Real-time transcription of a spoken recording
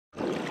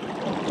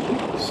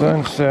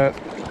Sunset,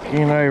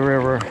 Kenai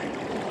River.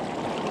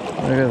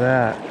 Look at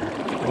that.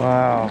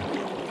 Wow.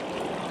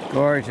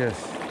 Gorgeous.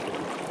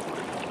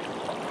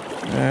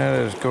 That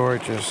is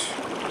gorgeous.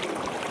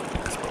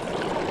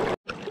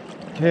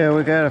 Yeah,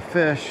 we got a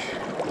fish.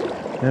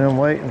 And I'm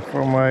waiting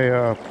for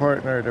my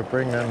partner to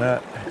bring the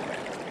net.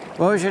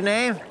 What was your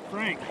name?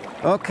 Frank.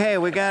 Okay,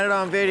 we got it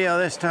on video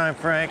this time,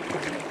 Frank.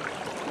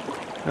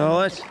 So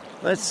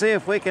let's see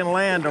if we can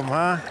land them,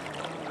 huh?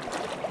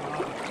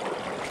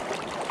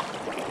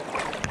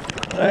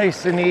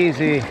 Nice and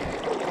easy.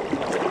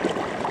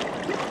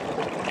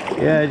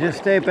 Yeah, just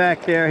stay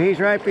back there. He's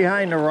right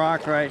behind the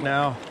rock right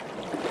now.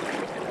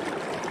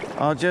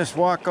 I'll just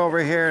walk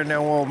over here and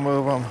then we'll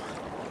move him.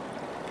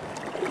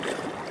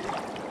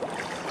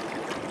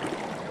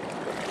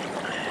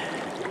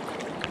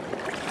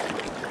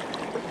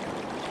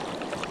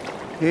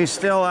 He's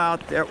still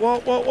out there. Whoa,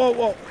 whoa, whoa,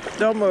 whoa.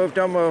 Don't move,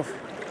 don't move.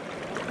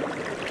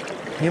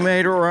 He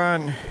made a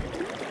run.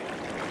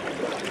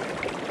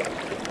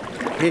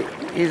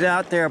 He's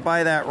out there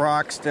by that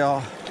rock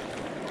still.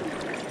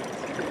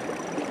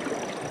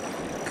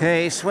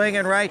 Okay, he's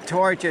swinging right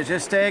towards you.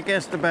 Just stay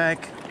against the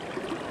bank.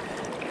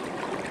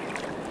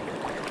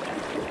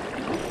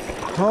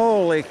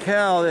 Holy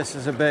cow, this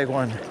is a big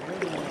one.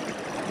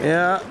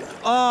 Yeah.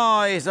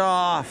 Oh, he's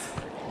off.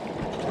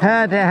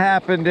 Had to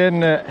happen,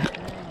 didn't it?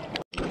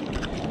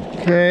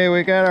 Okay,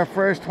 we got our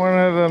first one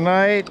of the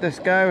night. This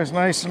guy was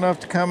nice enough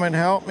to come and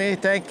help me.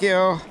 Thank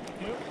you.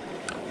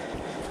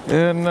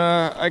 And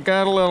I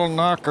got a little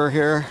knocker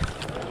here.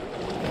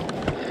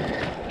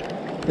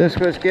 This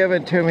was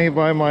given to me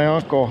by my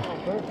uncle.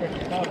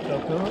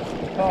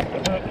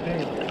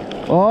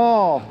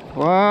 Oh,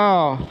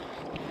 wow.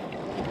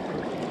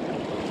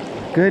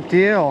 Good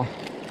deal.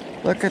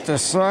 Look at the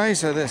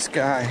size of this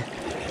guy.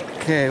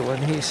 Okay,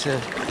 when he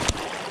said,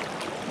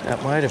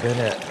 that might have been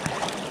it.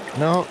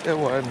 No, it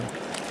wasn't.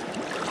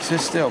 Sit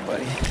still,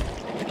 buddy.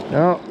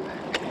 No,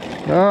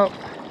 no.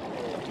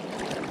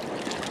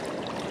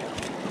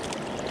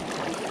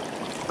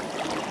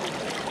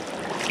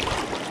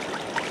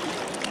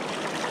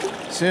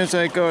 As soon as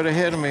I go to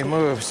hit him, he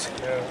moves.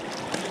 Yeah.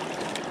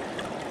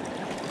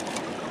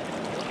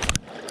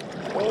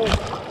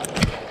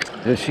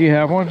 Does she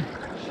have one?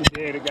 She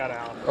did, it got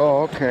out.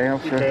 Oh, okay,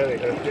 I'm She sure. barely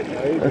hooked it.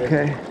 No,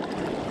 Okay.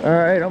 All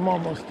right, I'm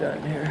almost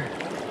done here.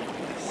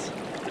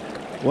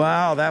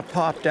 Wow, that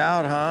popped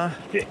out, huh?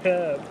 Yeah,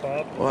 it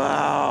popped.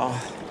 Wow.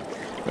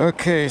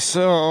 Okay,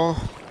 so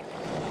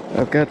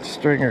I've got the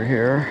stringer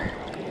here.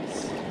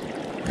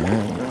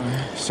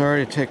 And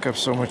sorry to take up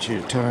so much of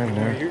your time No,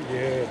 there. you're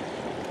good.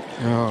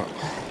 So,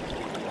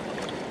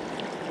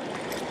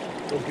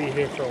 We'll be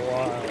here for a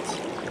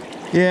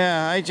while.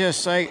 yeah, I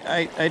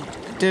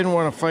didn't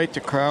want to fight the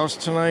crowds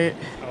tonight.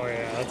 Oh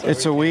yeah, that's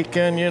It's a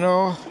weekend, you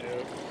know.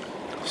 Yep.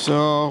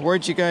 So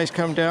where'd you guys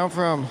come down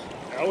from?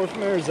 I was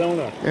from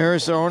Arizona.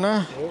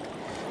 Arizona?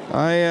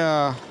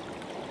 Yep.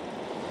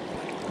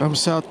 I'm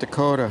South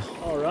Dakota.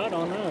 All right,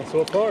 on us.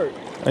 What part?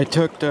 I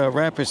took the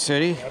Rapid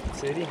City. Rapid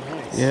City,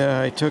 nice.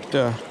 Yeah, I took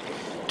the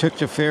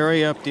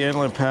ferry up the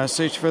Inland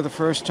Passage for the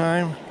first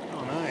time.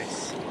 Oh,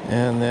 nice.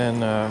 And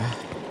then,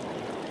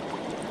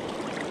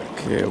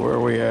 okay, where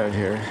are we at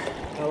here?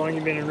 How long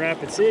you been in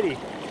Rapid City?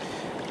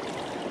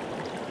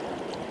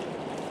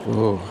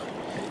 Ooh,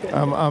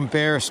 I'm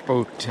bear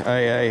spooked.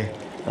 I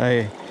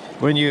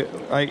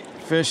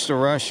fish the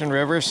Russian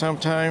River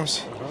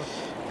sometimes,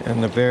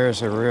 and the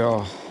bears are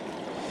real.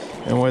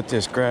 And with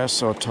this grass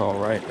so tall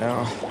right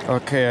now.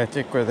 Okay, I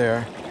think we're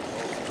there.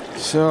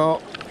 So,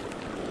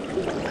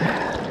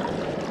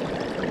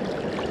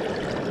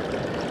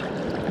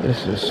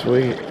 this is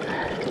sweet.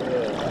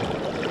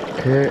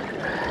 Okay.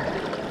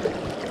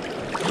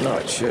 No,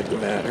 it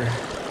shouldn't matter.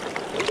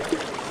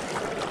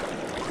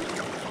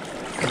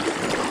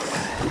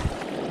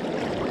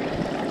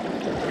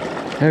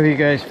 Have you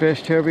guys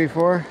fished here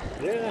before?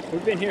 Yeah,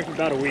 we've been here for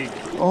about a week.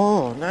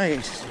 Oh,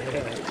 nice.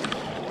 Yeah.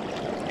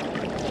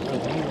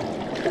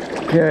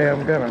 Okay,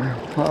 I'm gonna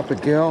pop a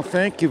gill.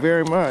 Thank you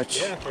very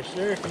much. Yeah, for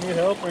sure. If you need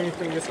help or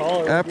anything, just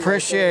holler. I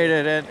appreciate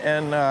it,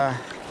 and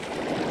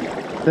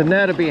the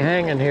net will be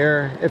hanging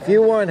here. If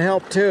you want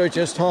help too,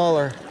 just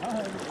holler.